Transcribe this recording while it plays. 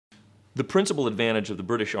The principal advantage of the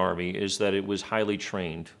British Army is that it was highly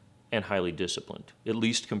trained and highly disciplined, at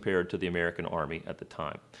least compared to the American Army at the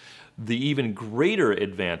time. The even greater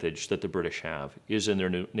advantage that the British have is in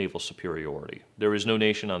their naval superiority. There is no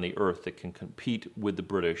nation on the earth that can compete with the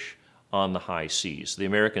British on the high seas. The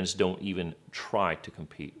Americans don't even try to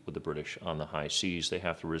compete with the British on the high seas. They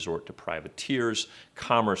have to resort to privateers,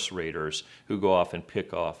 commerce raiders, who go off and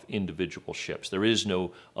pick off individual ships. There is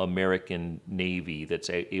no American Navy that's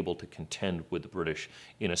able to contend with the British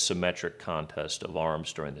in a symmetric contest of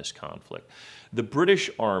arms during this conflict. The British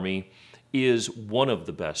Army is one of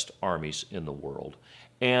the best armies in the world,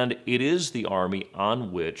 and it is the army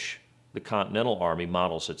on which the Continental Army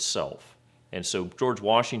models itself. And so George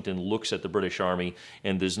Washington looks at the British Army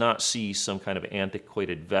and does not see some kind of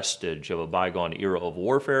antiquated vestige of a bygone era of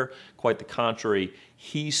warfare. Quite the contrary,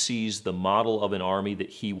 he sees the model of an army that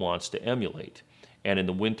he wants to emulate. And in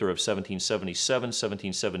the winter of 1777,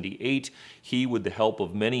 1778, he, with the help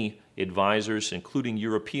of many advisors, including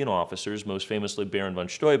European officers, most famously Baron von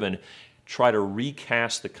Steuben, try to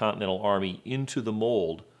recast the Continental Army into the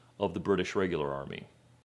mold of the British regular army.